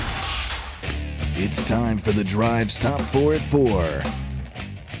It's time for the Drive's Top 4 at 4. All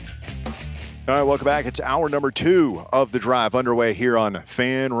right, welcome back. It's hour number 2 of The Drive underway here on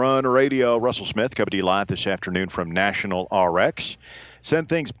Fan Run Radio. Russell Smith coming to you live this afternoon from National RX. Send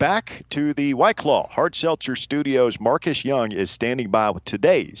things back to the White Claw Hard Seltzer Studios. Marcus Young is standing by with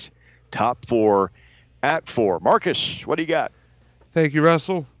today's Top 4 at 4. Marcus, what do you got? Thank you,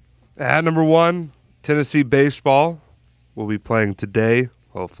 Russell. At number 1, Tennessee baseball will be playing today,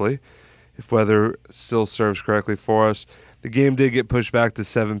 hopefully, if weather still serves correctly for us. The game did get pushed back to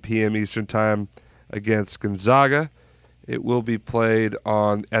 7 p.m. Eastern Time against Gonzaga. It will be played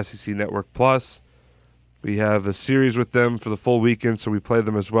on SEC Network Plus. We have a series with them for the full weekend, so we play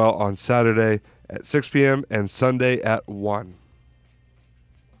them as well on Saturday at 6 p.m. and Sunday at 1.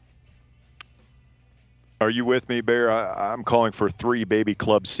 Are you with me, Bear? I'm calling for 3 baby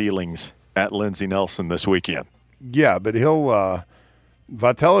club ceilings at Lindsey Nelson this weekend. Yeah, but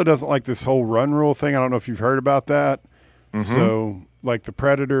Vitello doesn't like this whole run rule thing. I don't know if you've heard about that. Mm-hmm. So, like the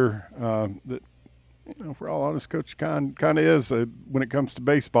Predator, that, for all honest, Coach kind of is when it comes to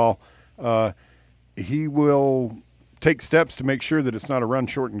baseball. He will take steps to make sure that it's not a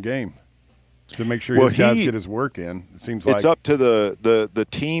run-shortened game, to make sure his guys get his work in. It seems like it's up to the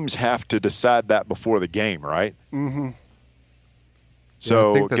teams have to decide that before the game, right? Mm-hmm.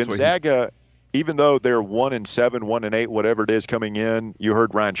 So yeah, Gonzaga, even though they're 1-7, 1-8, whatever it is coming in, you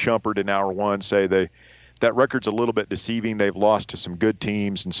heard Ryan Shumpert in hour 1 say that record's a little bit deceiving. They've lost to some good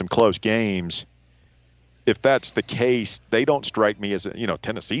teams and some close games. If that's the case, they don't strike me as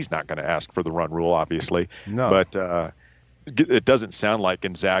Tennessee's not going to ask for the run rule, obviously. No. But it doesn't sound like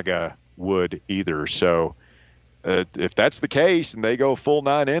Gonzaga would either. So if that's the case and they go full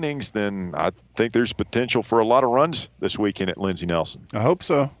 9 innings, then I think there's potential for a lot of runs this weekend at Lindsey Nelson. I hope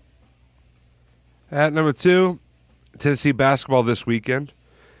so. At number 2, Tennessee basketball this weekend,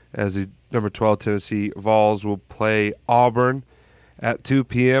 as the number 12 Tennessee Vols will play Auburn at 2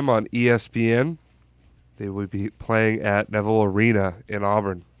 p.m. on ESPN. They will be playing at Neville Arena in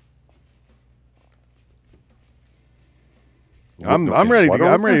Auburn. I'm ready.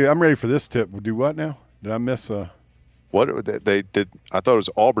 I'm ready for this tip. Do what now? Did I miss What they did? I thought it was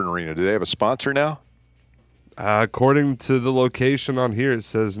Auburn Arena. Do they have a sponsor now? According to the location on here, it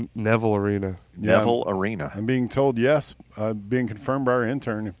says Neville Arena. Yeah, Neville Arena. I'm being told yes. Being confirmed by our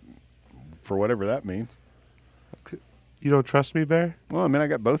intern for whatever that means. You don't trust me, Bear? Well, I mean, I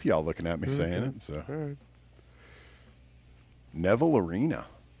got both of y'all looking at me saying it. So, all right. Neville Arena.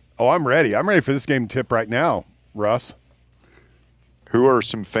 Oh, I'm ready. I'm ready for this game tip right now, Russ. Who are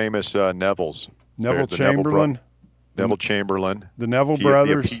some famous Nevilles? Neville Chamberlain. Neville Chamberlain. The Neville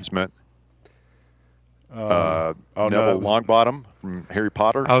brothers. The appeasement. Neville Longbottom from Harry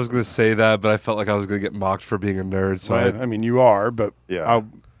Potter. I was going to say that, but I felt like I was going to get mocked for being a nerd. So I mean, you are, but yeah,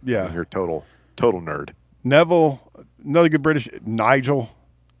 yeah, you're total nerd. Neville, another good British. Nigel.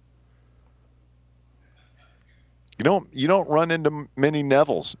 You don't run into many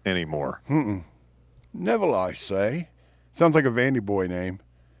Nevilles anymore. Neville, I say. Sounds like a Vandy Boy name,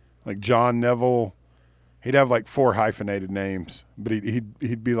 like John Neville. He'd have like 4 hyphenated names, but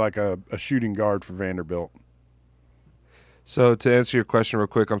he'd be like a shooting guard for Vanderbilt. So to answer your question real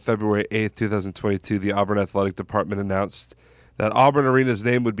quick, on February 8th, 2022, the Auburn Athletic Department announced that Auburn Arena's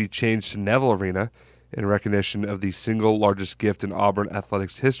name would be changed to Neville Arena in recognition of the single largest gift in Auburn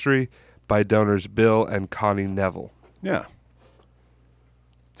athletics history by donors Bill and Connie Neville. Yeah.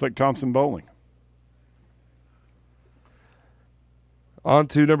 It's like Thompson Bowling. On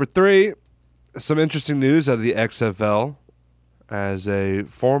to number 3, some interesting news out of the XFL, as a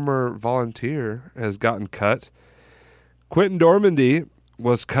former volunteer has gotten cut. Quentin Dormandy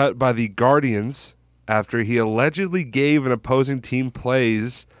was cut by the Guardians after he allegedly gave an opposing team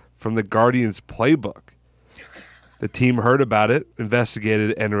plays from the Guardians' playbook. The team heard about it,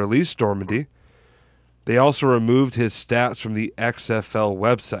 investigated, and released Dormandy. They also removed his stats from the XFL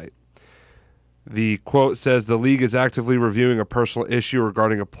website. The quote says, "The league is actively reviewing a personal issue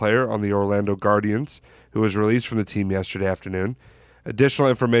regarding a player on the Orlando Guardians who was released from the team yesterday afternoon. Additional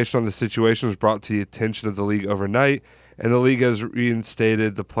information on the situation was brought to the attention of the league overnight, and the league has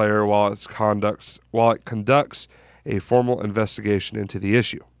reinstated the player while it conducts a formal investigation into the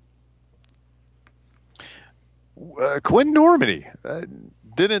issue." Quinn Normandy,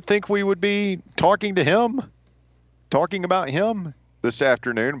 didn't think we would be talking about him this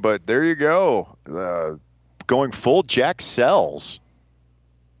afternoon, but there you go. Going full Jack Sells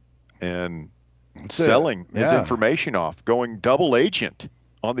and selling his information off, going double agent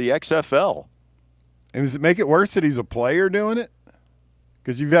on the XFL. And does it make it worse that he's a player doing it?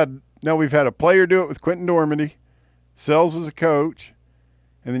 Because we've had a player do it with Quentin Dormandy. Sells as a coach.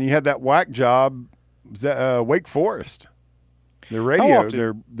 And then you had that whack job, Wake Forest. Their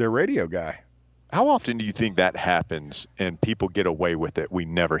radio guy. How often do you think that happens and people get away with it? We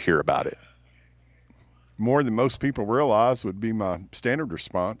never hear about it. More than most people realize would be my standard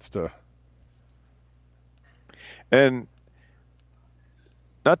response to. And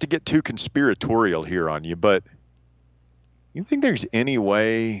not to get too conspiratorial here on you, but you think there's any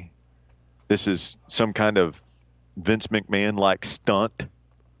way this is some kind of Vince McMahon-like stunt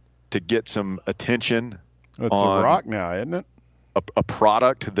to get some attention? It's on a rock now, isn't it? a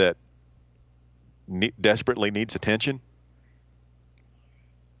product that desperately needs attention?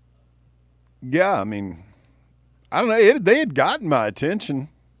 Yeah, I mean, I don't know. They had gotten my attention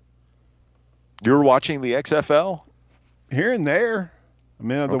You were watching the XFL? here and there. I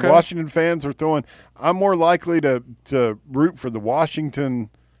mean, the Okay. Washington fans are throwing. I'm more likely to root for the Washington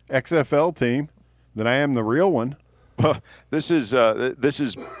XFL team than I am the real one. This is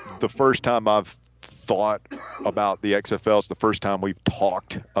the first time I've thought about the XFL. It's the first time we've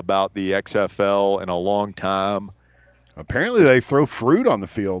talked about the XFL in a long time. Apparently, they throw fruit on the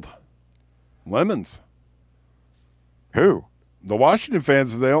field, lemons. Who? The Washington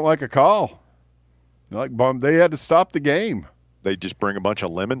fans, they don't like a call. They had to stop the game. They just bring a bunch of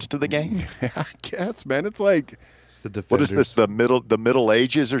lemons to the game? I guess, man. It's like, It's the defenders. What is this? The Middle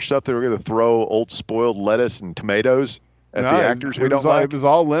Ages or something? We're going to throw old spoiled lettuce and tomatoes at the actors we don't like. It was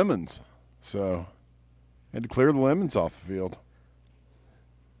all lemons, so had to clear the lemons off the field.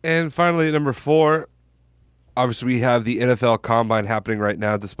 And finally, at number 4, obviously we have the NFL Combine happening right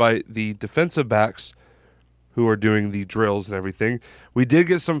now, despite the defensive backs who are doing the drills and everything. We did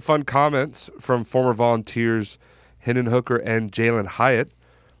get some fun comments from former Volunteers Hendon Hooker and Jalen Hyatt.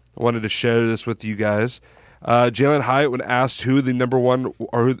 I wanted to share this with you guys. Jalen Hyatt, when asked who the number one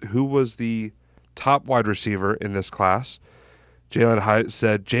or who was the top wide receiver in this class, Jalen Hyatt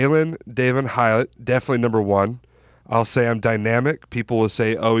said, Jalen David Hyatt, definitely number one. I'll say I'm dynamic. People will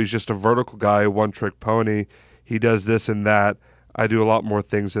say, oh, he's just a vertical guy, one-trick pony. He does this and that. I do a lot more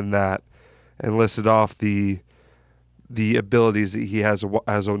things than that. And listed off the abilities that he has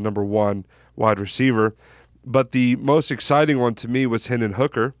as a number one wide receiver. But the most exciting one to me was Hendon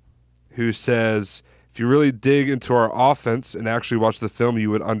Hooker, who says, if you really dig into our offense and actually watch the film, you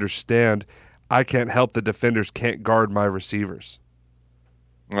would understand I can't help the defenders can't guard my receivers.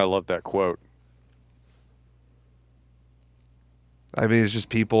 I love that quote. I mean, it's just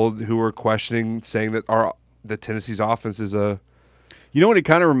people who are questioning, saying that the Tennessee's offense is a... You know what it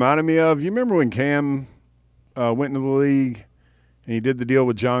kind of reminded me of? You remember when Cam went into the league and he did the deal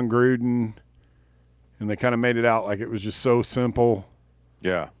with John Gruden and they kind of made it out like it was just so simple.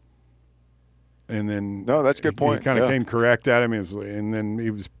 Yeah. And then No, that's a good point. He kind of Yeah. came correct at him, and then he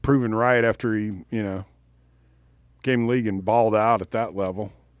was proven right after he, came in the league and balled out at that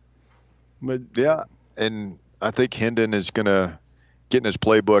level. But Yeah, and I think Hendon is going to get in his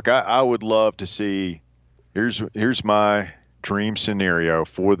playbook. I would love to see, here's my dream scenario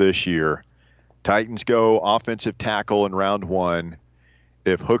for this year. Titans go offensive tackle in round 1.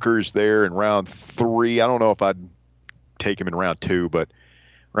 If Hooker's there in round 3, I don't know if I'd take him in round 2, but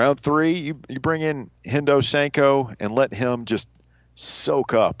round 3, you bring in Hendo Sanko and let him just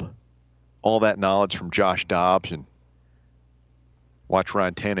soak up all that knowledge from Josh Dobbs and watch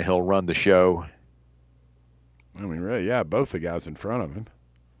Ryan Tannehill run the show. I mean, really, yeah, both the guys in front of him.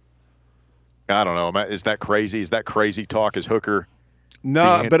 I don't know. Is that crazy? Is that crazy talk? Is Hooker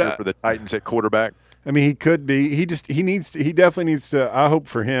No, the but answer for the Titans at quarterback? I mean, he could be. He definitely needs to. I hope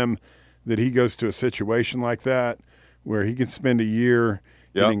for him that he goes to a situation like that where he can spend a year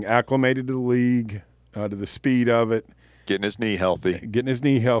Yep. getting acclimated to the league, to the speed of it, Getting his knee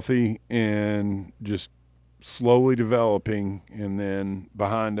healthy. and just slowly developing, and then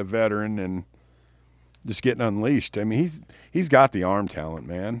behind a veteran and just getting unleashed. I mean, he's got the arm talent,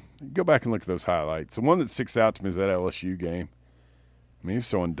 man. Go back and look at those highlights. The one that sticks out to me is that LSU game. I mean, he's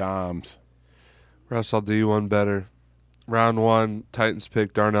throwing dimes. Russ, I'll do you one better. Round 1, Titans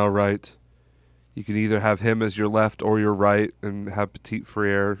pick Darnell Wright. You can either have him as your left or your right and have Petit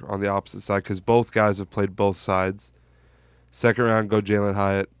Frere on the opposite side because both guys have played both sides. Second round, go Jalen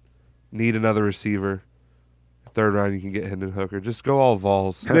Hyatt. Need another receiver. Third round, you can get Hendon Hooker. Just go all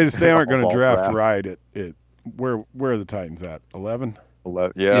Vols. They aren't going All to draft draft. right at where are the Titans at? 11?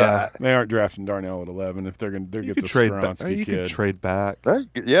 Yeah. They aren't drafting Darnell at 11 if they're going to You get could the trade back. Skoronski You could kid. trade back.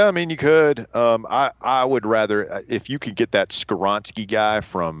 Yeah, I mean, you could. I would rather, if you could get that Skoronski guy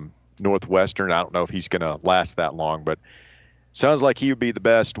from Northwestern, I don't know if he's going to last that long, but sounds like he would be the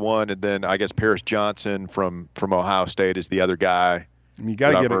best one. And then I guess Paris Johnson from Ohio State is the other guy. I mean, you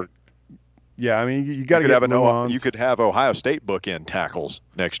got to Yeah, I mean, you got to You could get have nuance. you could have Ohio State bookend tackles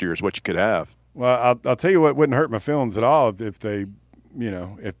next year is what you could have. Well, I'll tell you what wouldn't hurt my feelings at all if they,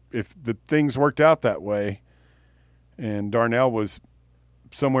 if the things worked out that way, and Darnell was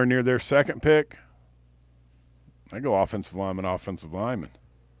somewhere near their second pick. I go offensive lineman.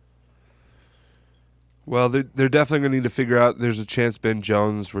 Well, they're definitely going to need to figure out. There's a chance Ben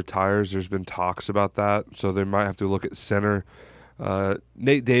Jones retires. There's been talks about that, so they might have to look at center.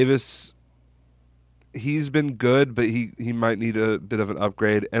 Nate Davis, he's been good, but he might need a bit of an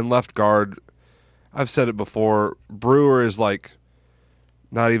upgrade. And left guard, I've said it before, Brewer is like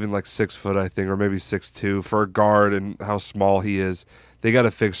not even like 6 foot, I think, or maybe 6'2" for a guard and how small he is. They got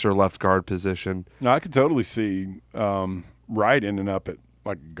to fix their left guard position. No, I could totally see Wright ending up at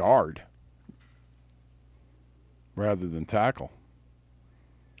like guard rather than tackle.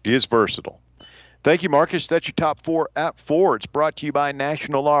 He is versatile. Thank you, Marcus. That's your top 4 at 4. It's brought to you by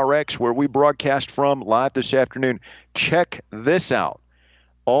National RX, where we broadcast from live this afternoon. Check this out.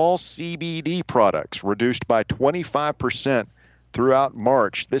 All CBD products reduced by 25% throughout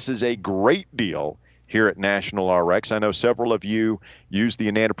March. This is a great deal here at National RX. I know several of you use the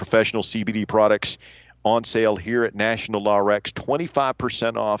Ananda Professional CBD products on sale here at National RX.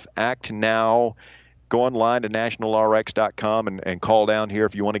 25% off. Act now. Go online to nationalrx.com and call down here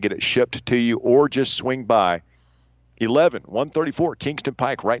if you want to get it shipped to you, or just swing by 134 Kingston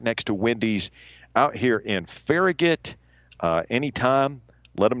Pike, right next to Wendy's out here in Farragut. Anytime,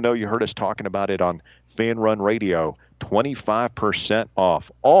 let them know you heard us talking about it on Fan Run Radio. 25%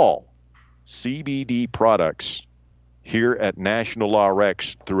 off all CBD products here at National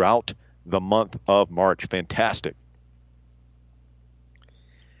RX throughout the month of March. Fantastic.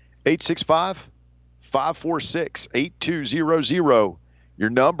 865-546-8200. Your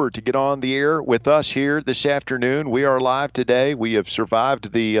number to get on the air with us here this afternoon. We are live today. We have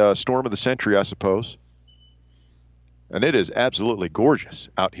survived the storm of the century, I suppose. And it is absolutely gorgeous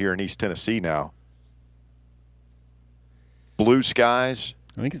out here in East Tennessee now. Blue skies.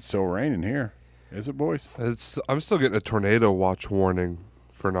 I think it's still raining here. Is it, boys? I'm still getting a tornado watch warning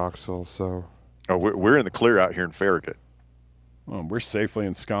for Knoxville. So we're in the clear out here in Farragut. Well, we're safely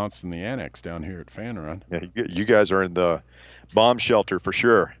ensconced in the annex down here at Fan Run. Yeah, you guys are in the bomb shelter for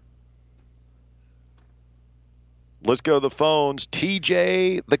sure. Let's go to the phones.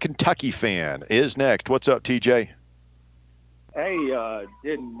 TJ, the Kentucky fan, is next. What's up, TJ? Hey,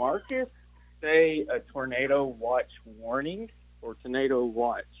 did Marcus say a tornado watch warning or tornado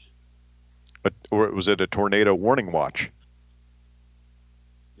watch? Or was it a tornado warning watch?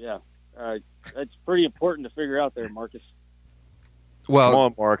 Yeah, that's pretty important to figure out there, Marcus. well, Come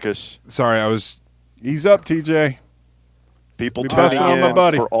on, Marcus. sorry, Ease up, TJ. People Be tuning busting on my in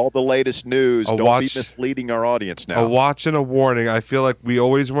buddy. for all the latest news. A Don't watch- be misleading our audience now. a watch and a warning. I feel like we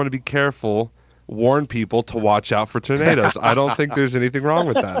always want to be careful, warn people to watch out for tornadoes. I don't think there's anything wrong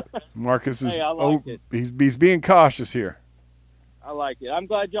with that. Marcus is Hey, I like it. he's being cautious here. I like it. I'm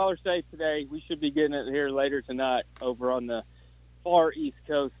glad y'all are safe today. We should be getting it here later tonight over on the far East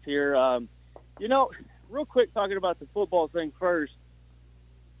Coast here. Real quick, talking about the football thing first.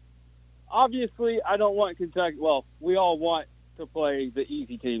 Obviously, I don't want Kentucky. Well, we all want to play the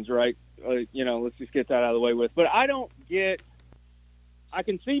easy teams, right? Let's just get that out of the way with. But I don't get. I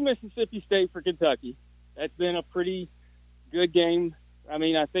can see Mississippi State for Kentucky. That's been a pretty good game. I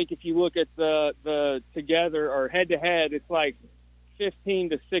mean, I think if you look at the together or head-to-head, it's like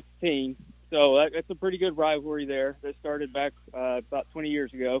 15-16. So that's a pretty good rivalry there. That started back about 20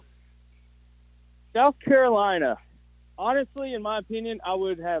 years ago. South Carolina. Honestly, in my opinion, I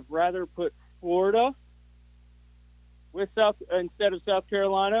would have rather put Florida instead of South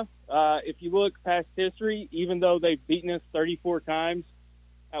Carolina. If you look past history, even though they've beaten us 34 times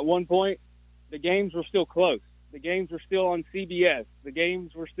at one point, the games were still close. The games were still on CBS. The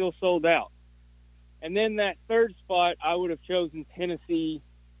games were still sold out. And then that third spot, I would have chosen Tennessee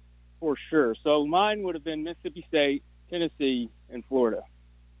for sure. So mine would have been Mississippi State, Tennessee, and Florida.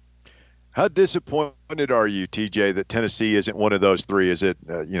 How disappointed are you, TJ, that Tennessee isn't one of those three? Is it,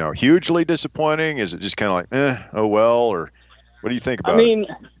 hugely disappointing? Is it just kind of like, oh, well, or what do you think about it?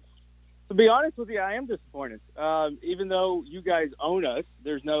 To be honest with you, I am disappointed. Even though you guys own us,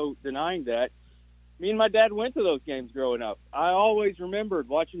 there's no denying that. Me and my dad went to those games growing up. I always remembered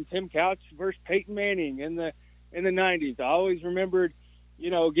watching Tim Couch versus Peyton Manning in the 90s. I always remembered,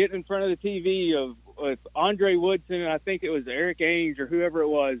 getting in front of the TV with Andre Woodson, and I think it was Eric Ainge or whoever it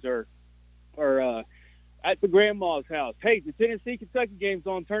was, or at the grandma's house. Hey, the Tennessee-Kentucky game's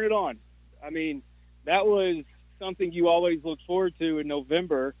on. Turn it on. I mean, that was something you always looked forward to in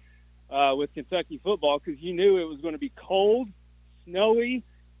November with Kentucky football because you knew it was going to be cold, snowy,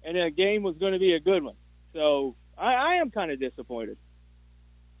 and a game was going to be a good one. So I am kind of disappointed.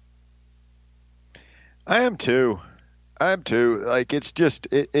 I am too. Like, it's just,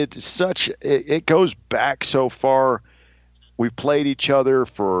 it's such, it goes back so far. We've played each other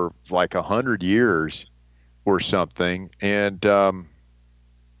for like 100 years or something. And, I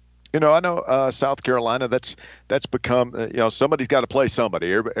know South Carolina, that's become, somebody's got to play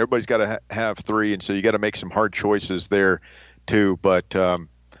somebody. Everybody's got to have three. And so you got to make some hard choices there too. But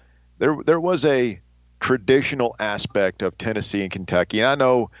there was a traditional aspect of Tennessee and Kentucky. And I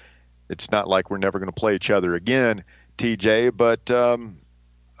know it's not like we're never going to play each other again, TJ, but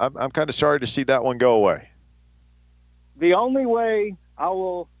I'm kind of sorry to see that one go away. The only way I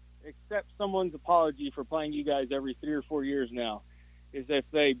will accept someone's apology for playing you guys every 3 or 4 years now is if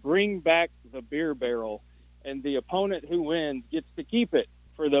they bring back the beer barrel and the opponent who wins gets to keep it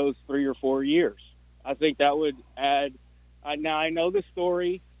for those 3 or 4 years. I think that would add. Now, I know the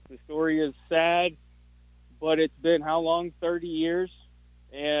story. The story is sad, but it's been how long? 30 years.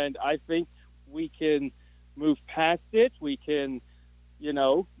 And I think we can move past it. We can,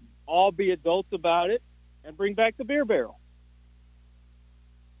 all be adults about it and bring back the beer barrel.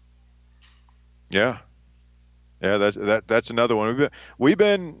 Yeah. Yeah, that's another one. We've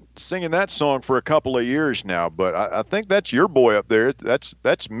been singing that song for a couple of years now, but I think that's your boy up there.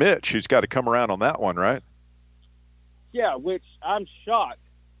 That's Mitch who's got to come around on that one, right? Yeah, which I'm shocked.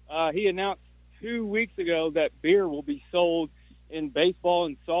 He announced 2 weeks ago that beer will be sold in baseball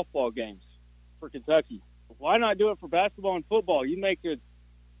and softball games for Kentucky. Why not do it for basketball and football? You make a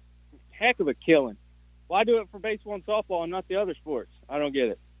heck of a killing. Why do it for baseball and softball and not the other sports? I don't get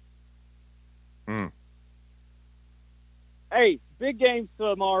it. Hey, big games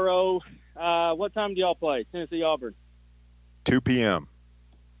tomorrow. What time do y'all play? Tennessee Auburn. 2 p.m.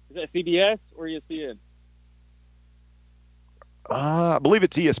 Is that CBS or ESPN? I believe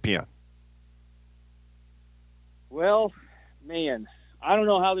it's ESPN. Well, man, I don't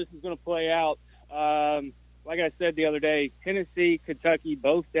know how this is going to play out. Like I said the other day, Tennessee, Kentucky,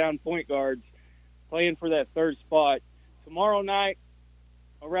 both down point guards playing for that third spot. Tomorrow night,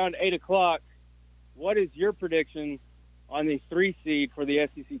 around 8 o'clock, what is your prediction on the 3 seed for the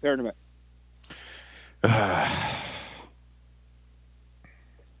SEC tournament? I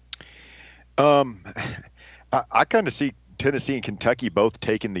kind of see Tennessee and Kentucky both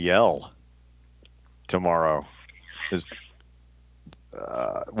taking the L tomorrow.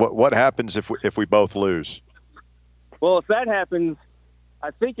 What happens if we both lose? Well, if that happens,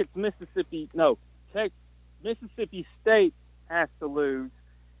 I think it's Mississippi State has to lose.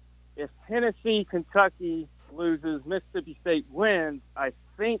 If Tennessee, Kentucky loses, Mississippi State wins, I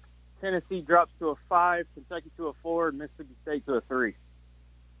think Tennessee drops to a 5, Kentucky to a 4, and Mississippi State to a 3.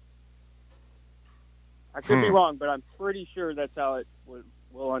 I could be wrong, but I'm pretty sure that's how it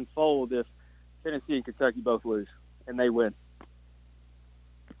will unfold if Tennessee and Kentucky both lose and they win.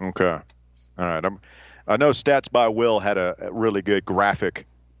 Okay. All right. I know Stats by Will had a really good graphic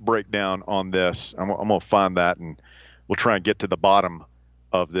breakdown on this. I'm going to find that, and we'll try and get to the bottom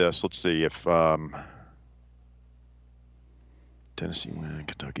of this. Let's see if Tennessee win,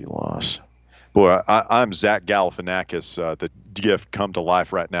 Kentucky loss. Boy, I'm Zach Galifianakis, the gift come to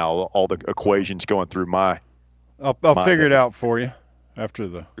life right now. All the equations going through my I'll figure it out for you after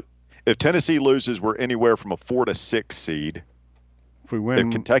the. If Tennessee loses, we're anywhere from a 4 to 6 seed. If we win,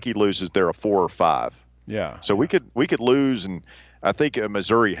 if Kentucky loses, they're a 4 or 5. Yeah. So we could lose, and I think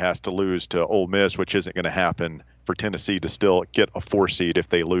Missouri has to lose to Ole Miss, which isn't going to happen for Tennessee to still get a 4 seed if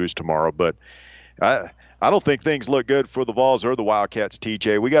they lose tomorrow. But I don't think things look good for the Vols or the Wildcats,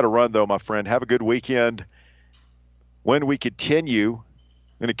 TJ. We got to run, though, my friend. Have a good weekend. When we continue, I'm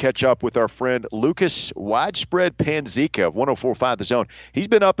going to catch up with our friend Lucas Widespread Panzica of 104.5 The Zone. He's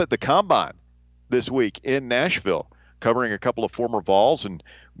been up at the Combine this week in Nashville, covering a couple of former Vols, and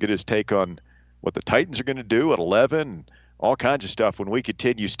get his take on what the Titans are going to do at 11 and all kinds of stuff when we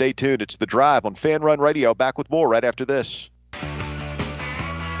continue. Stay tuned. It's The Drive on Fan Run Radio. Back with more right after this.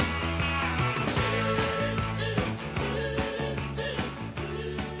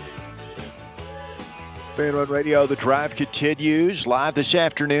 Fan Run Radio, The Drive continues live this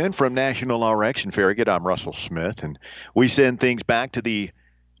afternoon from National RX in Farragut. I'm Russell Smith, and we send things back to the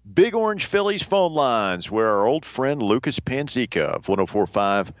Big Orange Phillies phone lines where our old friend Lucas Panzica of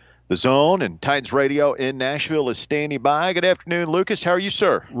 104.5 The Zone and Titans Radio in Nashville is standing by. Good afternoon, Lucas. How are you,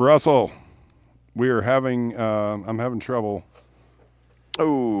 sir? Russell, we are having I'm having trouble.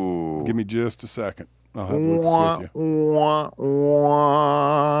 Oh. Give me just a second. I'll have Lucas with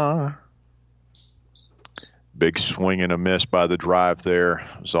you. Big swing and a miss by the Drive there.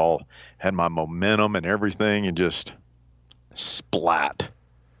 It was all had my momentum and everything and just splat.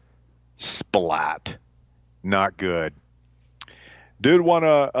 Splat. Not good. Did want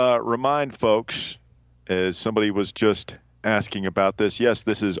to remind folks, as somebody was just asking about this, yes,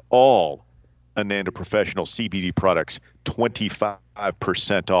 this is all Ananda Professional CBD products,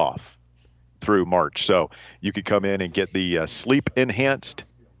 25% off through March. So you could come in and get the sleep enhanced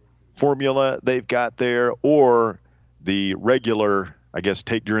formula they've got there, or the regular, I guess,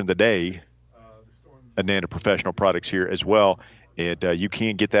 take during the day Ananda Professional products here as well. And you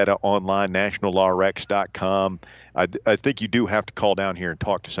can get that online, nationalrx.com. I think you do have to call down here and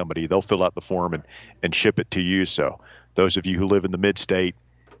talk to somebody. They'll fill out the form and ship it to you. So those of you who live in the mid-state,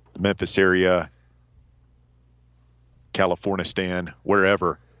 the Memphis area, Californistan,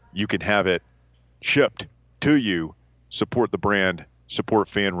 wherever, you can have it shipped to you. Support the brand, support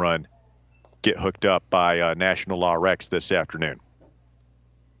Fan Run. Get hooked up by National RX this afternoon.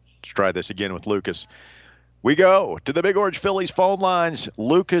 Let's try this again with Lucas. We go to the Big Orange Phillies phone lines.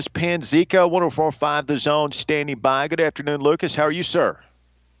 Lucas Panzica, 104.5 The Zone, standing by. Good afternoon, Lucas. How are you, sir?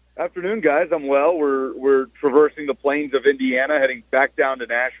 Afternoon, guys. I'm well. We're traversing the plains of Indiana, heading back down to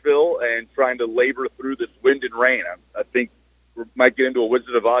Nashville, and trying to labor through this wind and rain. I think we might get into a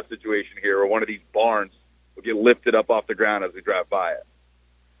Wizard of Oz situation here, where one of these barns will get lifted up off the ground as we drive by it.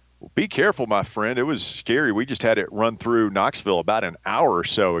 Well, be careful, my friend. It was scary. We just had it run through Knoxville about an hour or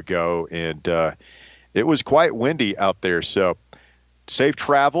so ago, and it was quite windy out there. So safe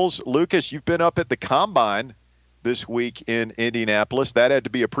travels. Lucas, you've been up at the Combine this week in Indianapolis. That had to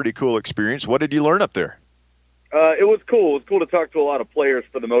be a pretty cool experience. What did you learn up there? It was cool. It was cool to talk to a lot of players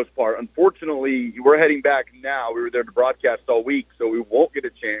for the most part. Unfortunately, we're heading back now. We were there to broadcast all week, so we won't get a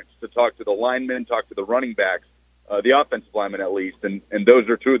chance to talk to the linemen, talk to the running backs, the offensive linemen at least, and those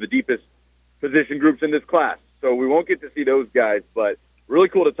are two of the deepest position groups in this class. So we won't get to see those guys, but really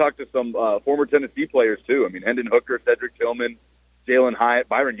cool to talk to some former Tennessee players too. I mean, Hendon Hooker, Cedric Tillman, Jalen Hyatt,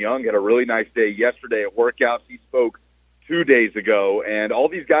 Byron Young had a really nice day yesterday at workouts. He spoke 2 days ago, and all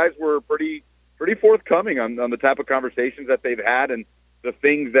these guys were pretty forthcoming on the type of conversations that they've had and the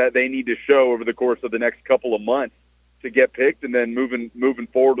things that they need to show over the course of the next couple of months to get picked, and then moving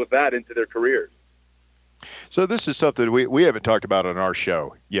forward with that into their careers. So this is something we haven't talked about on our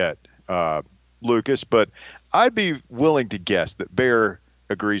show yet, Lucas, but I'd be willing to guess that Bear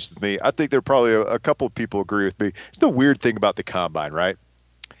agrees with me. I think there are probably a couple of people agree with me. It's the weird thing about the Combine, right?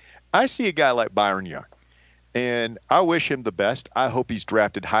 I see a guy like Byron Young, and I wish him the best. I hope he's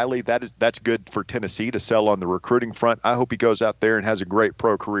drafted highly. That's good for Tennessee to sell on the recruiting front. I hope he goes out there and has a great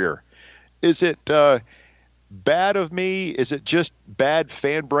pro career. Is it bad of me? Is it just bad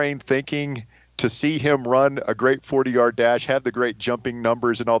fan brain thinking to see him run a great 40-yard dash, have the great jumping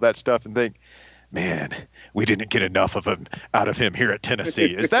numbers and all that stuff, and think, man, we didn't get enough out of him here at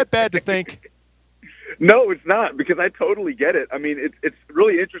Tennessee? Is that bad to think? No, it's not, because I totally get it. I mean, it's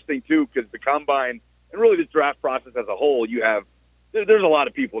really interesting, too, because the Combine and really this draft process as a whole, there's a lot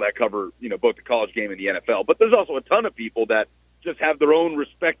of people that cover, both the college game and the NFL, but there's also a ton of people that just have their own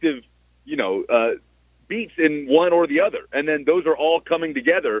respective, beats in one or the other. And then those are all coming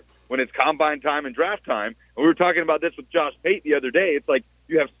together when it's Combine time and draft time. And we were talking about this with Josh Pate the other day. It's like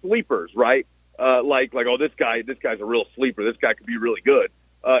you have sleepers, right? Like, oh, this guy's a real sleeper. This guy could be really good.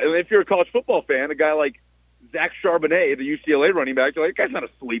 And if you're a college football fan, a guy like Zach Charbonnet, the UCLA running back, you're like, that guy's not a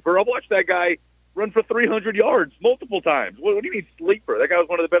sleeper. I'll watch that guy run for 300 yards multiple times. What do you mean sleeper? That guy was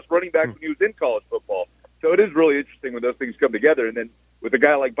one of the best running backs when he was in college football. So it is really interesting when those things come together. And then with a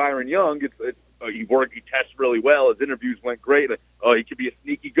guy like Byron Young, he tests really well. His interviews went great. He could be a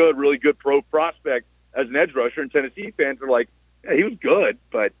sneaky good, really good pro prospect as an edge rusher. And Tennessee fans are like, yeah, he was good,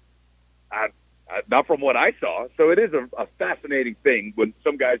 but not from what I saw. So it is a fascinating thing when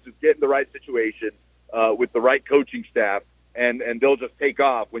some guys just get in the right situation with the right coaching staff, and they'll just take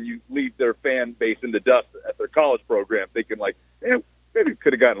off when you leave their fan base in the dust at their college program, thinking like, maybe we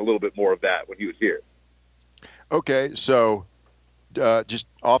could have gotten a little bit more of that when he was here. Okay, so just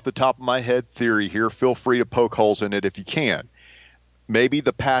off the top of my head theory here, feel free to poke holes in it if you can. Maybe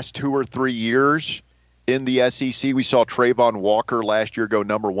the past 2 or 3 years in the SEC, we saw Trayvon Walker last year go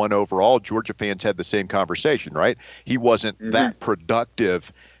number 1 overall. Georgia fans had the same conversation, right? He wasn't that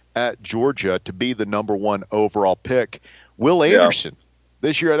productive at Georgia to be the number 1 overall pick. Will Anderson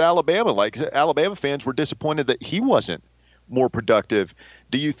this year at Alabama, like Alabama fans were disappointed that he wasn't more productive.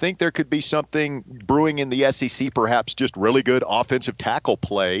 Do you think there could be something brewing in the SEC, perhaps just really good offensive tackle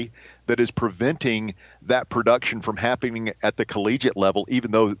play that is preventing that production from happening at the collegiate level,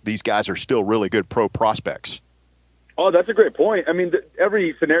 even though these guys are still really good pro prospects? Oh, that's a great point. I mean,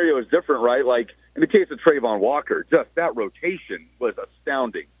 every scenario is different, right? Like in the case of Trayvon Walker, just that rotation was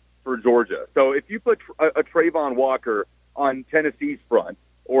astounding for Georgia. So if you put a Trayvon Walker on Tennessee's front,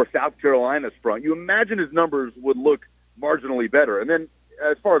 or South Carolina's front, you imagine his numbers would look marginally better. And then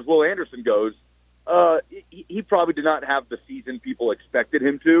as far as Will Anderson goes, he probably did not have the season people expected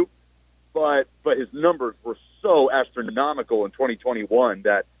him to, but his numbers were so astronomical in 2021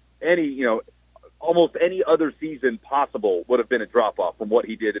 that almost any other season possible would have been a drop-off from what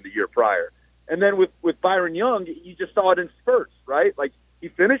he did in the year prior. And then with Byron Young, you just saw it in spurts, right? Like, he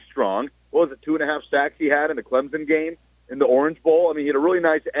finished strong. What was it, 2.5 sacks he had in the Clemson game in the Orange Bowl? I mean, he had a really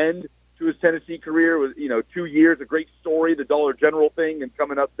nice end to his Tennessee career. It was, 2 years, a great story, the Dollar General thing, and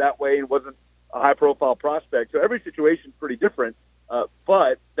coming up that way, and wasn't a high-profile prospect. So every situation is pretty different,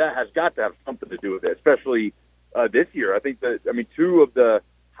 but that has got to have something to do with it, especially this year. I think two of the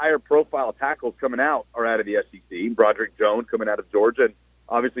higher-profile tackles coming out are out of the SEC. Broderick Jones coming out of Georgia, and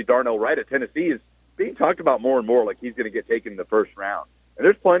obviously Darnell Wright at Tennessee is being talked about more and more like he's going to get taken in the first round. And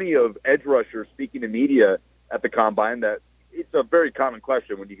there's plenty of edge rushers speaking to media at the Combine that it's a very common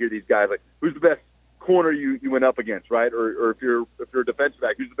question when you hear these guys, like, who's the best corner you went up against, right? Or if you're a defensive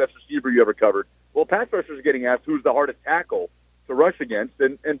back, who's the best receiver you ever covered? Well, pass rushers are getting asked who's the hardest tackle to rush against,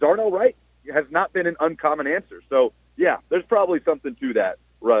 and Darnell Wright has not been an uncommon answer. So, yeah, there's probably something to that,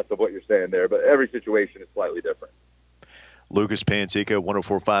 Russ, of what you're saying there, but every situation is slightly different. Lucas Panzica,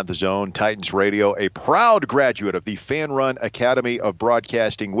 104.5 The Zone, Titans Radio, a proud graduate of the Fan Run Academy of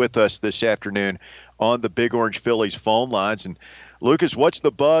Broadcasting, with us this afternoon on the Big Orange Phillies phone lines. And Lucas, what's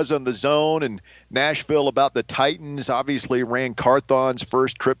the buzz on the Zone and Nashville about the Titans? Obviously, Ran Carthon's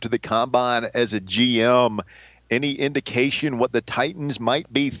first trip to the Combine as a GM. Any indication what the Titans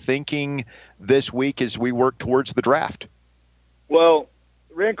might be thinking this week as we work towards the draft? Well,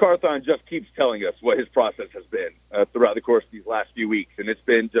 Ran Carthon just keeps telling us what his process has been throughout the course of these last few weeks, and it's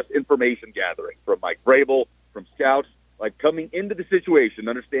been just information gathering from Mike Vrabel, from scouts, like coming into the situation,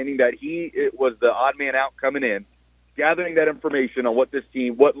 understanding that it was the odd man out coming in, gathering that information on what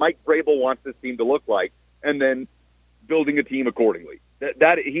Mike Vrabel wants this team to look like, and then building a team accordingly.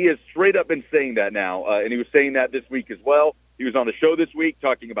 That he has straight up been saying that now, and he was saying that this week as well. He was on the show this week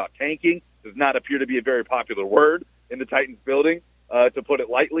talking about tanking. Does not appear to be a very popular word in the Titans building, to put it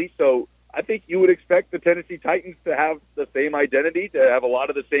lightly. So I think you would expect the Tennessee Titans to have the same identity, to have a lot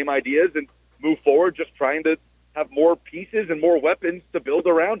of the same ideas, and move forward just trying to have more pieces and more weapons to build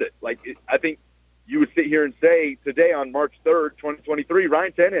around it. I think you would sit here and say today on March 3rd, 2023,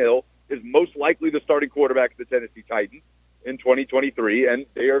 Ryan Tannehill is most likely the starting quarterback of the Tennessee Titans in 2023, and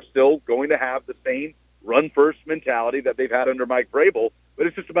they are still going to have the same run-first mentality that they've had under Mike Vrabel, but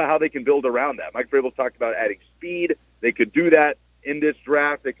it's just about how they can build around that. Mike Vrabel talked about adding speed. They could do that in this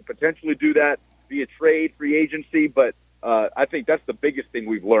draft. They could potentially do that via trade, free agency, but I think that's the biggest thing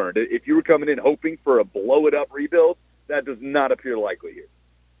we've learned. If you were coming in hoping for a blow-it-up rebuild, that does not appear likely here.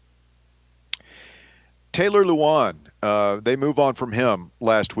 Taylor Lewan, they move on from him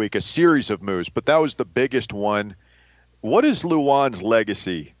last week, a series of moves, but that was the biggest one. What is Lewan's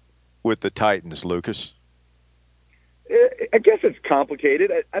legacy with the Titans, Lucas? I guess it's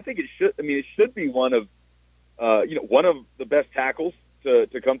complicated. I think it should. I mean, it should be one of the best tackles to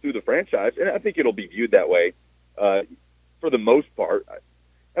come through the franchise, and I think it'll be viewed that way for the most part.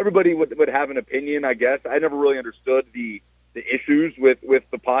 Everybody would have an opinion, I guess. I never really understood the issues with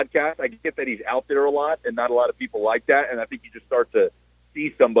the podcast. I get that he's out there a lot, and not a lot of people like that, and I think you just start to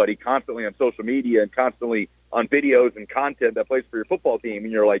see somebody constantly on social media and constantly on videos and content that plays for your football team,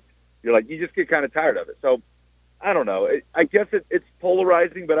 and you're like, you just get kind of tired of it. So I don't know. I guess it's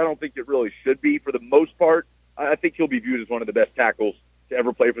polarizing, but I don't think it really should be. For the most part, I think he'll be viewed as one of the best tackles to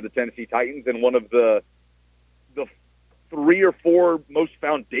ever play for the Tennessee Titans, and one of the 3 or 4 most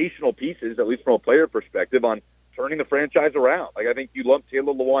foundational pieces, at least from a player perspective, on turning the franchise around. Like, I think you lump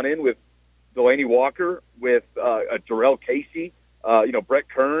Taylor Lewan in with Delaney Walker, with Jarrell Casey, Brett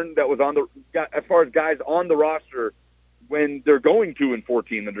Kern, that was as far as guys on the roster when they're going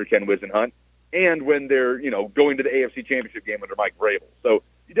 2-14 under Ken Whisenhunt, and when they're, going to the AFC Championship game under Mike Vrabel. So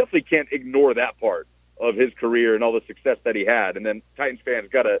you definitely can't ignore that part of his career and all the success that he had. And then Titans fans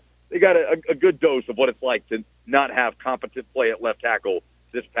got a good dose of what it's like to not have competent play at left tackle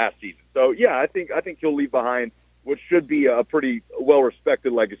this past season. So yeah, I think he'll leave behind what should be a pretty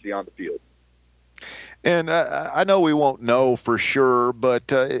well-respected legacy on the field. And I know we won't know for sure,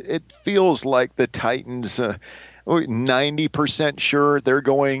 but it feels like the Titans, 90% sure they're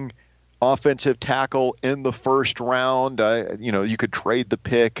going offensive tackle in the first round. You could trade the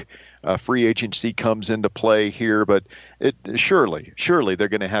pick. Free agency comes into play here, but surely they're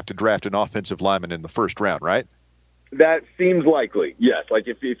going to have to draft an offensive lineman in the first round, right? That seems likely, yes. Like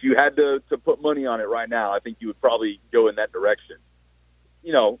if you had to put money on it right now, I think you would probably go in that direction.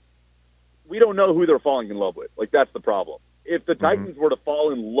 We don't know who they're falling in love with. Like, that's the problem. if the Titans were to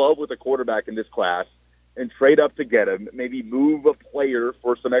fall in love with a quarterback in this class and trade up to get him, maybe move a player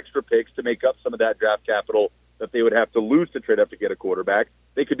for some extra picks to make up some of that draft capital that they would have to lose to trade up to get a quarterback,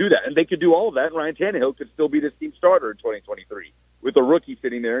 they could do that. And they could do all of that, and Ryan Tannehill could still be this team starter in 2023 with a rookie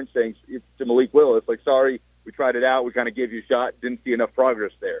sitting there and saying to Malik Willis, like, sorry, we tried it out, we kind of gave you a shot, didn't see enough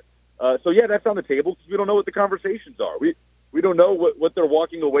progress there. So, yeah, that's on the table because we don't know what the conversations are. We don't know what they're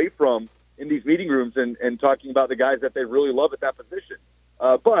walking away from in these meeting rooms and talking about the guys that they really love at that position.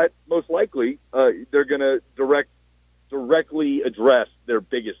 But most likely they're going to directly address their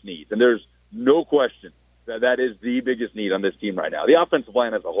biggest needs. And there's no question that is the biggest need on this team right now. The offensive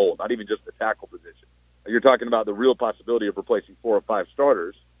line as a whole, not even just the tackle position. You're talking about the real possibility of replacing 4 or 5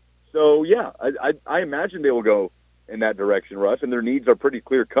 starters. So, yeah, I imagine they will go in that direction, Russ, and their needs are pretty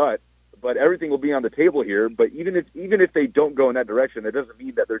clear-cut. But everything will be on the table here. But even if they don't go in that direction, it doesn't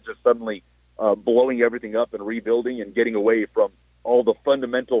mean that they're just suddenly blowing everything up and rebuilding and getting away from all the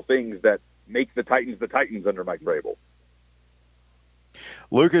fundamental things that make the Titans under Mike Vrabel.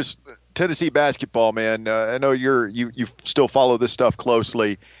 Lucas, Tennessee basketball, man. I know you still follow this stuff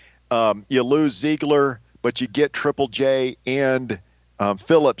closely. You lose Ziegler, but you get Triple J and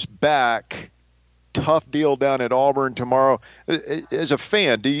Phillips back. Tough deal down at Auburn tomorrow. As a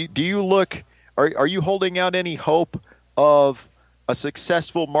fan, do you look? Are you holding out any hope of a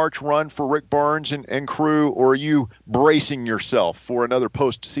successful March run for Rick Barnes and crew, or are you bracing yourself for another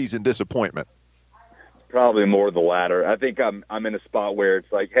postseason disappointment? Probably more the latter. I think I'm in a spot where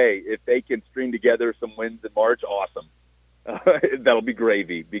it's like, hey, if they can string together some wins in March, awesome. That'll be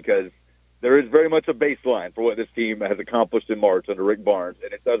gravy because there is very much a baseline for what this team has accomplished in March under Rick Barnes,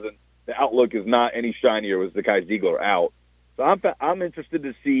 and the outlook is not any shinier with Zakai Ziegler out. So I'm interested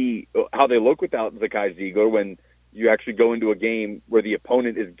to see how they look without Zakai Ziegler when you actually go into a game where the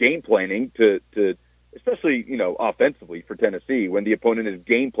opponent is game planning to especially, offensively for Tennessee, when the opponent is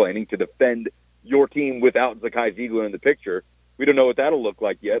game planning to defend your team without Zakai Ziegler in the picture. We don't know what that'll look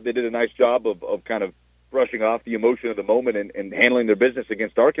like yet. They did a nice job of kind of brushing off the emotion of the moment and handling their business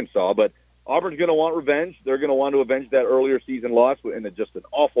against Arkansas, but Auburn's going to want revenge. They're going to want to avenge that earlier season loss in just an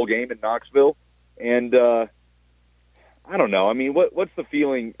awful game in Knoxville. And I don't know. I mean, what's the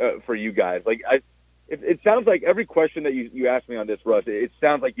feeling for you guys? Like, it sounds like every question that you asked me on this, Russ, it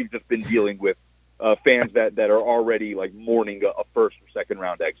sounds like you've just been dealing with fans that are already like mourning a first or second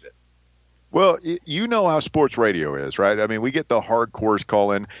round exit. Well, you know how sports radio is, right? I mean, we get the hardcores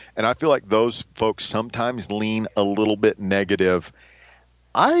call in, and I feel like those folks sometimes lean a little bit negative.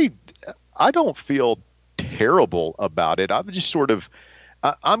 I don't feel terrible about it. I'm just sort of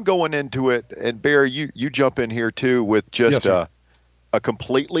I'm going into it, and Barry, you jump in here too with just a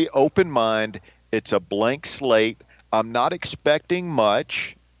completely open mind. It's a blank slate. I'm not expecting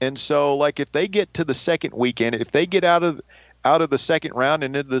much, and so like if they get to the second weekend, if they get out of the second round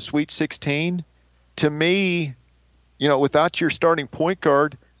and into the Sweet 16, to me, without your starting point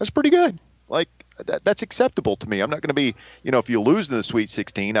guard, that's pretty good. Like that's acceptable to me. I'm not going to be, if you lose in the Sweet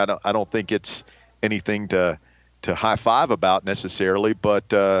 16, I don't think it's anything to high five about necessarily. But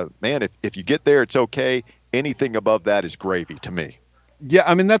man, if you get there, it's okay. Anything above that is gravy to me. Yeah,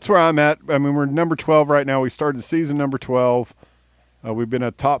 I mean that's where I'm at. I mean we're number 12 right now. We started the season number 12. We've been a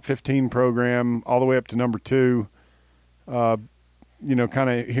top 15 program all the way up to number 2. Kind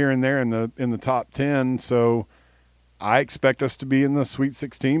of here and there in the top 10. So I expect us to be in the Sweet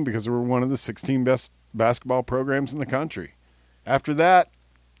 16 because we're one of the 16 best basketball programs in the country. After that,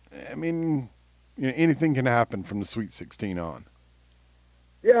 I mean, anything can happen from the Sweet 16 on.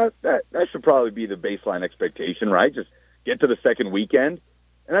 Yeah, that should probably be the baseline expectation, right? Just get to the second weekend.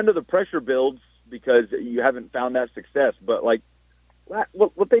 And I know the pressure builds because you haven't found that success, but like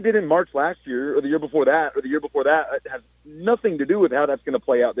what they did in March last year or the year before that has nothing to do with how that's going to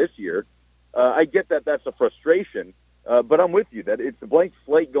play out this year. I get that that's a frustration, but I'm with you that it's a blank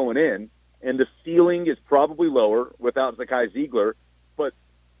slate going in, and the ceiling is probably lower without Zakai Ziegler, but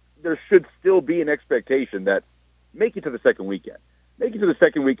there should still be an expectation that make it to the second weekend. Make it to the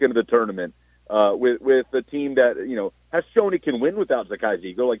second weekend of the tournament with a team that, has shown it can win without Zakai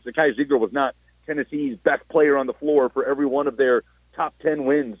Ziegler. Like Zakai Ziegler was not Tennessee's best player on the floor for every one of their top 10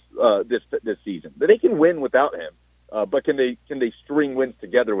 wins this season. They can win without him, but can they string wins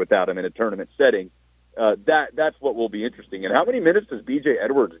together without him in a tournament setting? That's what will be interesting. And how many minutes does B.J.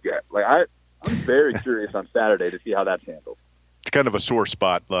 Edwards get? Like I'm very curious on Saturday to see how that's handled. It's kind of a sore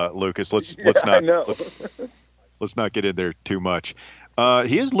spot, Lucas. Let's not get in there too much.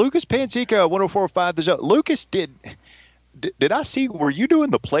 He is Lucas Panzica, 104.5. Lucas, did I see? Were you doing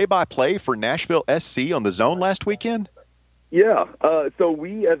the play-by-play for Nashville SC on the Zone last weekend? Yeah. So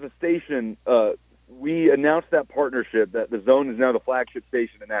we as a station we announced that partnership, that the Zone is now the flagship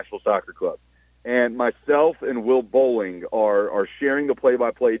station at Nashville Soccer Club. And myself and Will Bowling are sharing the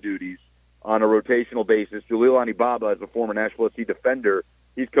play-by-play duties on a rotational basis. Jalil Anibaba is a former Nashville SC defender.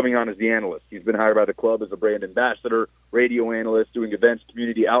 He's coming on as the analyst. He's been hired by the club as a brand ambassador, radio analyst, doing events,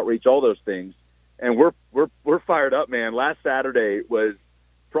 community outreach, all those things. And we're fired up, man. Last Saturday was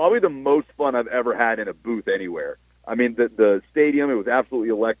probably the most fun I've ever had in a booth anywhere. I mean, the stadium, it was absolutely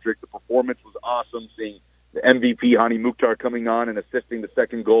electric. The performance was awesome, seeing the MVP, Hani Mukhtar, coming on and assisting the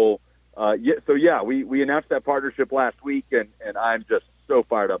second goal. We announced that partnership last week, and I'm just so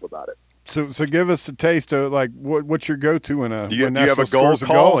fired up about it. So give us a taste of, like, what's your go-to when you Nashville have a scores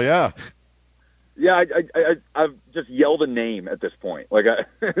goal call? a goal? Yeah. Yeah, I've just yelled a name at this point. Like,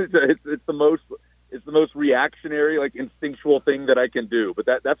 it's the most reactionary, like, instinctual thing that I can do.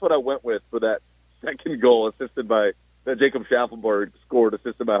 But that's what I went with for that second goal, assisted by that Jacob Schaffelberg scored,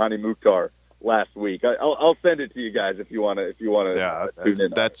 assisted by Hani Mukhtar last week. I'll send it to you guys if you want to. Yeah, tune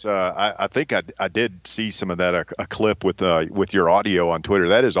in. that's. I think I did see some of that a clip with your audio on Twitter.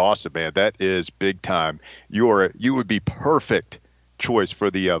 That is awesome, man. That is big time. You would be perfect choice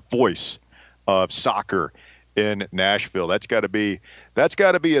for the voice of soccer in Nashville. That's got to be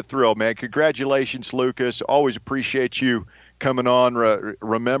a thrill, man. Congratulations, Lucas. Always appreciate you coming on.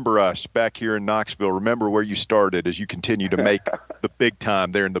 Remember us back here in Knoxville. Remember where you started as you continue to make the big time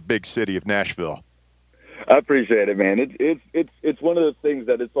there in the big city of Nashville. I appreciate it, man. It's one of those things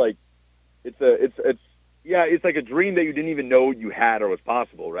that it's like it's like a dream that you didn't even know you had or was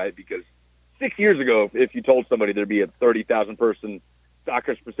possible, right? Because 6 years ago, if you told somebody there'd be a 30,000 person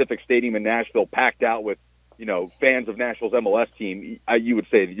soccer-specific stadium in Nashville packed out with, fans of Nashville's MLS team, you would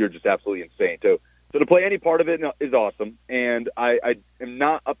say that you're just absolutely insane. So to play any part of it is awesome, and I am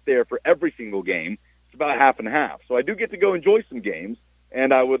not up there for every single game. It's about half and half. So I do get to go enjoy some games,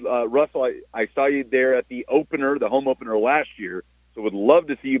 and I would, Russell, I saw you there at the opener, the home opener last year, so would love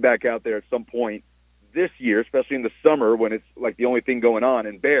to see you back out there at some point this year, especially in the summer when it's like the only thing going on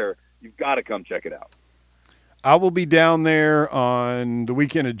in Bear. You've got to come check it out. I will be down there on the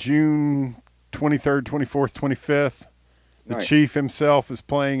weekend of June 23rd, 24th, 25th. The Nice. Chief himself is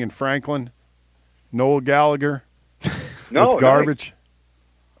playing in Franklin. Noel Gallagher No, with Garbage.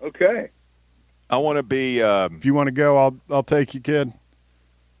 Nice. Okay. I want to be. If you want to go, I'll take you, kid.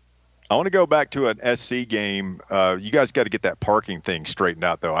 I want to go back to an SC game. You guys got to get that parking thing straightened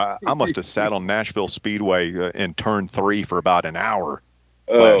out, though. I must have sat on Nashville Speedway in turn 3 for about an hour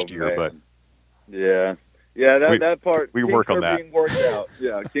last year, man. but Yeah, that part. We work on kinks are that. being worked out.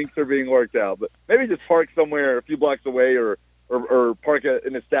 Yeah, kinks are being worked out. But maybe just park somewhere a few blocks away, or park at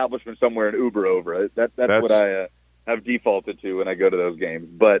an establishment somewhere and Uber over. That's what I have defaulted to when I go to those games.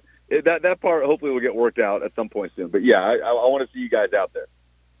 But that part hopefully will get worked out at some point soon. But yeah, I want to see you guys out there.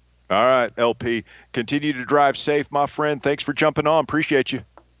 all right, LP. Continue to drive safe, my friend. Thanks for jumping on. Appreciate you.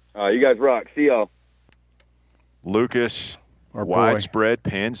 You guys rock. See y'all. Lucas, Our boy. Widespread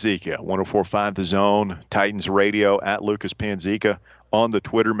Panzika, 104.5 The Zone, Titans Radio, at Lucas Panzika on the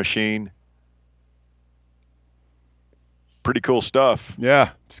Twitter machine. Pretty cool stuff.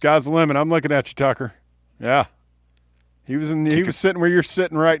 Yeah, sky's the limit. I'm looking at you, Tucker. Yeah. He was sitting where you're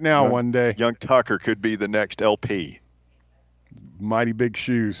sitting right now one day. Young Tucker could be the next LP. Mighty big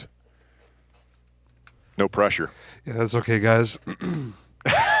shoes. No pressure. Yeah, that's okay, guys.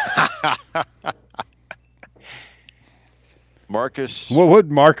 Marcus, What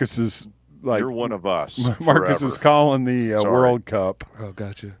Marcus is like? you're one of us. Marcus forever. is calling the Sorry. World Cup. Oh,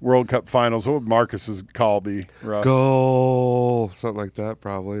 gotcha. World Cup finals. What would Marcus's call be, Russ? Goal. Something like that,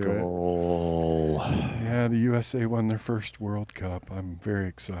 probably, right? Goal. Yeah, the USA won their first World Cup. I'm very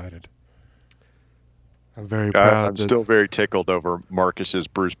excited. I'm very proud. I'm still very tickled over Marcus's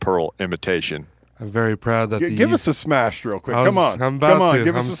Bruce Pearl imitation. I'm very proud that Give us a smash real quick. I was- Come on. I'm about Come on. to.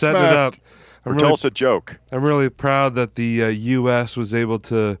 Give I'm us a setting smash. it up. Or tell us a joke. I'm really proud that the U.S. was able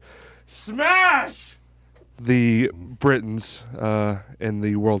to smash the Britons in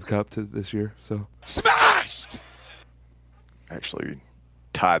the World Cup this year. So Actually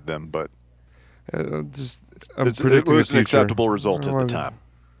tied them, but I'm it predicting was the an future. acceptable result at the time.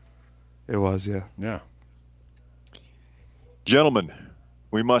 It was, yeah. Yeah. Gentlemen,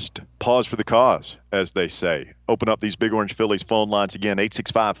 we must pause for the cause, as they say. Open up these Big Orange Phillies phone lines again,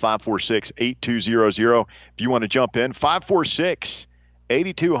 865-546-8200. If you want to jump in,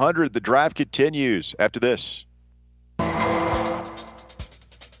 546-8200. The drive continues after this.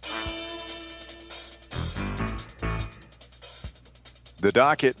 The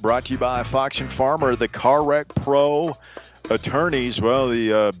docket brought to you by Fox and Farmer, the Car Wreck Pro attorneys. Well,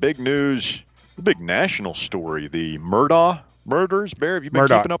 the big news, the big national story, the Murdaugh murders? Bear, have you been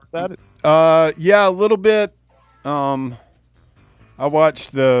Murdaugh. keeping up with that? Yeah, a little bit. I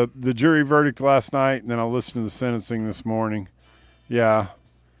watched the jury verdict last night, and then I listened to the sentencing this morning. Yeah.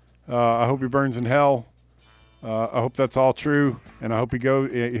 I hope he burns in hell. I hope that's all true, and I hope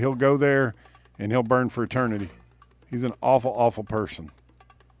he'll go there, and he'll burn for eternity. He's an awful, awful person.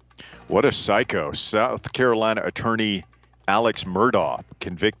 What a psycho. South Carolina attorney Alex Murdaugh,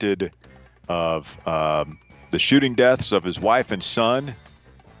 convicted of the shooting deaths of his wife and son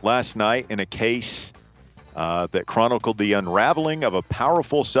last night in a case that chronicled the unraveling of a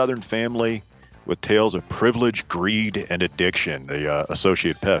powerful Southern family with tales of privilege, greed, and addiction. The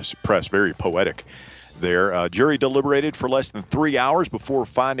Associated Press, very poetic there. Jury deliberated for less than 3 hours before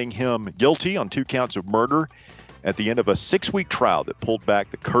finding him guilty on 2 counts of murder at the end of a 6-week trial that pulled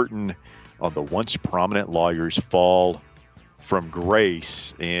back the curtain on the once prominent lawyer's fall from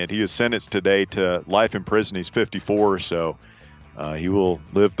grace. And he is sentenced today to life in prison. He's 54, so he will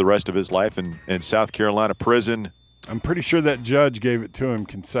live the rest of his life in South Carolina prison. I'm pretty sure that judge gave it to him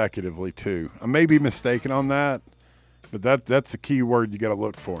consecutively, too. I may be mistaken on that, but that's the key word you got to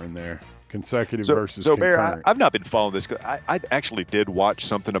look for in there. Consecutive versus concurrent. Bear, I've not been following this. I actually did watch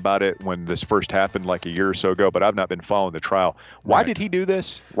something about it when this first happened like a year or so ago, but I've not been following the trial. Why did he do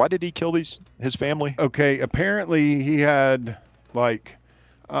this? Why did he kill his family? Okay, apparently he had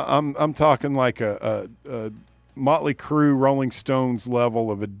I'm talking like a Motley Crue, Rolling Stones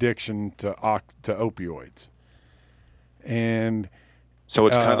level of addiction to opioids. And so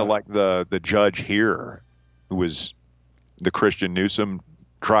it's kind of like the judge here, who was the Christian Newsom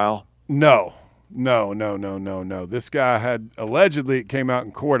trial. No. This guy had allegedly, it came out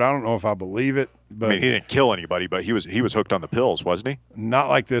in court. I don't know if I believe it, but I mean, he didn't kill anybody, but he was hooked on the pills, wasn't he? Not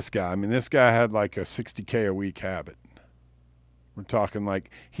like this guy. I mean, this guy had like a $60K a week habit. We're talking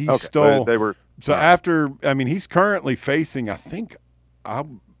like he stole. They were so after. I mean, he's currently facing. I think,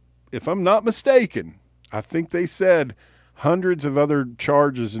 if I'm not mistaken, I think they said hundreds of other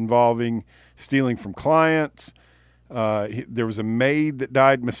charges involving stealing from clients. There was a maid that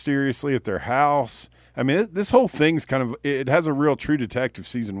died mysteriously at their house. I mean, this whole thing's it has a real True Detective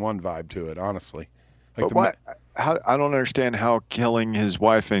season 1 vibe to it, honestly. But I don't understand how killing his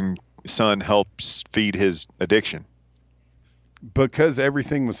wife and son helps feed his addiction. Because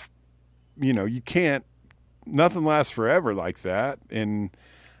everything was, you can't, nothing lasts forever like that. And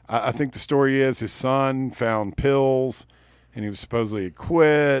I think the story is his son found pills and he was supposedly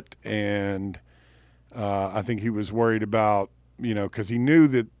quit. And I think he was worried about, because he knew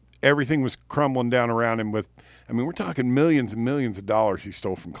that everything was crumbling down around him we're talking millions and millions of dollars he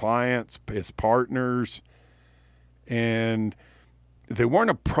stole from clients, his partners. And they weren't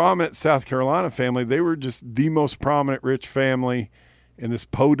a prominent South Carolina family. They were just the most prominent rich family in this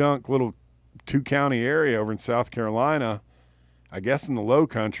podunk little 2-county area over in South Carolina, I guess in the Low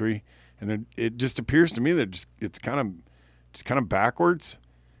Country. And it just appears to me that it's kind of backwards.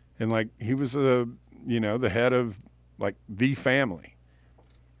 And like he was the head of like the family.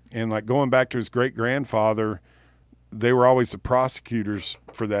 And like going back to his great grandfather, they were always the prosecutors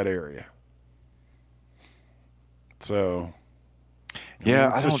for that area. So.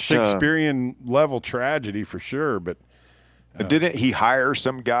 Yeah, it's a Shakespearean level tragedy for sure, but didn't he hire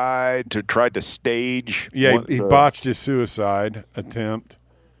some guy to try to stage? Yeah, he botched his suicide attempt.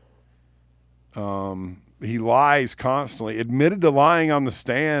 He lies constantly. Admitted to lying on the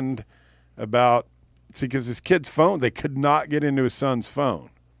stand because his kid's phone, they could not get into his son's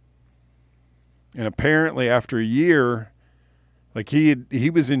phone, and apparently after a year, like he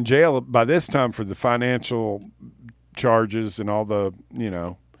was in jail by this time for the financial charges and all the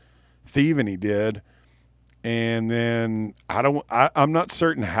thieving he did. And then I'm not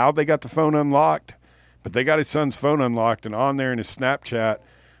certain how they got the phone unlocked, but they got his son's phone unlocked, and on there in his Snapchat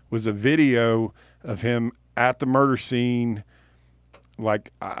was a video of him at the murder scene,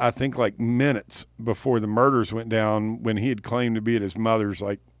 like I think like minutes before the murders went down, when he had claimed to be at his mother's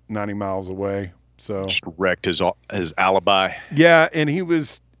like 90 miles away. So just wrecked his alibi. Yeah, and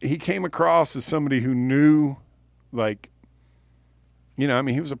he came across as somebody who knew, like,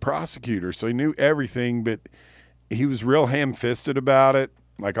 he was a prosecutor, so he knew everything, but he was real ham-fisted about it,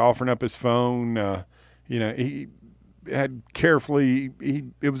 like offering up his phone. He had carefully,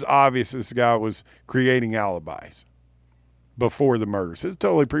 it was obvious this guy was creating alibis before the murders. It's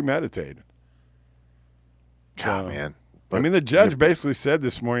totally premeditated. God, man. The judge basically said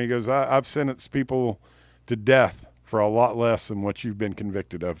this morning, he goes, I've sentenced people to death for a lot less than what you've been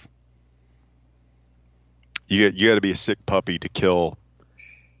convicted of. You got to be a sick puppy to kill.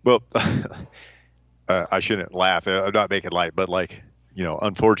 Well, I shouldn't laugh. I'm not making light, but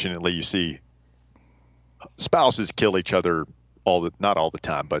unfortunately, you see spouses kill each other not all the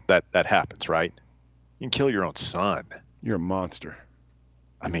time, but that happens, right? You can kill your own son. You're a monster.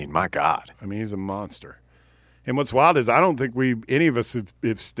 I mean, my God. I mean, he's a monster. And what's wild is I don't think any of us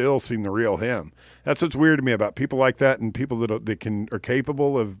have still seen the real him. That's what's weird to me about people like that and people that are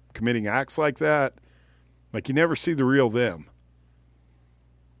capable of committing acts like that. Like, you never see the real them.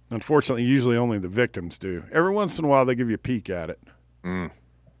 Unfortunately, usually only the victims do. Every once in a while, they give you a peek at it. Mm.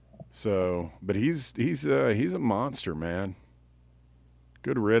 So, but he's a monster, man.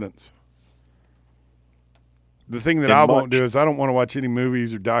 Good riddance. The thing that I won't do is I don't want to watch any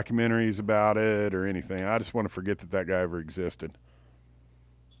movies or documentaries about it or anything. I just want to forget that guy ever existed.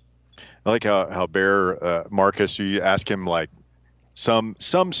 I like how Bear, Marcus, you ask him like some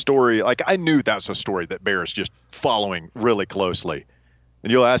story. Like, I knew that's a story that Bear is just following really closely.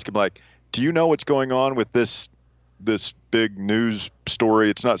 And you'll ask him like, do you know what's going on with this big news story?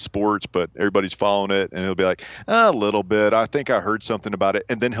 It's not sports, but everybody's following it. And he'll be like, a little bit. I think I heard something about it.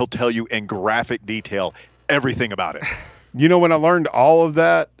 And then he'll tell you in graphic detail everything about it. You know, when I learned all of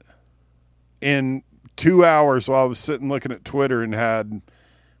that in 2 hours while I was sitting looking at Twitter and had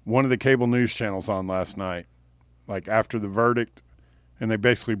one of the cable news channels on last night, like after the verdict, and they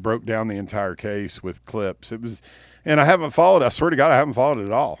basically broke down the entire case with clips. And I haven't followed. I swear to God, I haven't followed it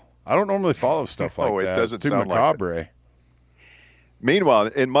at all. I don't normally follow stuff like that. It doesn't it's too sound macabre. like it. Meanwhile,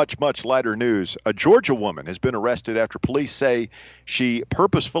 in much, much lighter news, a Georgia woman has been arrested after police say she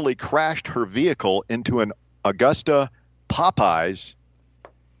purposefully crashed her vehicle into an Augusta Popeyes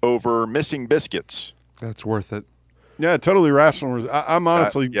over missing biscuits. That's worth it. Yeah, totally rational. I'm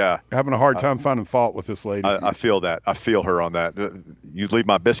honestly yeah. having a hard time finding fault with this lady. I feel that. I feel her on that. You leave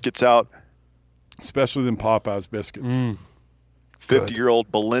my biscuits out. Especially them Popeyes biscuits.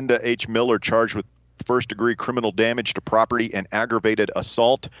 50-year-old Belinda H. Miller charged with first-degree criminal damage to property and aggravated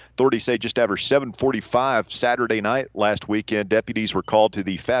assault. Authorities say just after 7:45 Saturday night last weekend, deputies were called to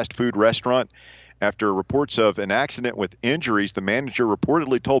the fast food restaurant. After reports of an accident with injuries, the manager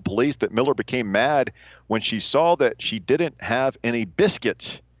reportedly told police that Miller became mad when she saw that she didn't have any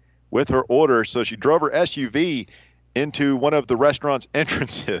biscuits with her order, so she drove her SUV into one of the restaurant's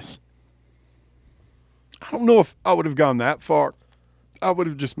entrances. I don't know if I would have gone that far. I would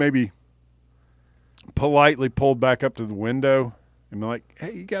have just maybe politely pulled back up to the window and be like,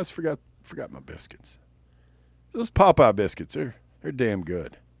 hey, you guys forgot my biscuits. Those Popeye biscuits, they're damn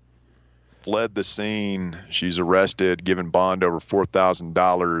good. Fled the scene. She's arrested, given bond over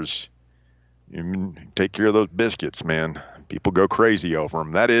 $4,000. You take care of those biscuits, man. People go crazy over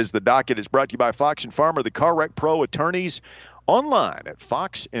them. That is the docket. It's brought to you by Fox and Farmer, the Car Wreck Pro attorneys, online at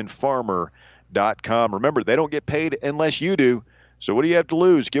foxandfarmer.com. Remember, they don't get paid unless you do. So what do you have to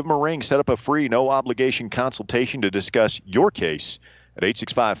lose? Give them a ring. Set up a free, no-obligation consultation to discuss your case at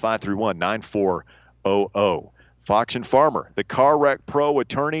 865-531-9400. Fox and Farmer, the Car Wreck Pro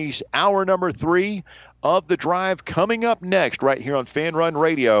attorneys. Hour number 3 of The Drive coming up next right here on Fan Run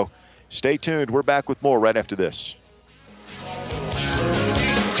Radio. Stay tuned. We're back with more right after this.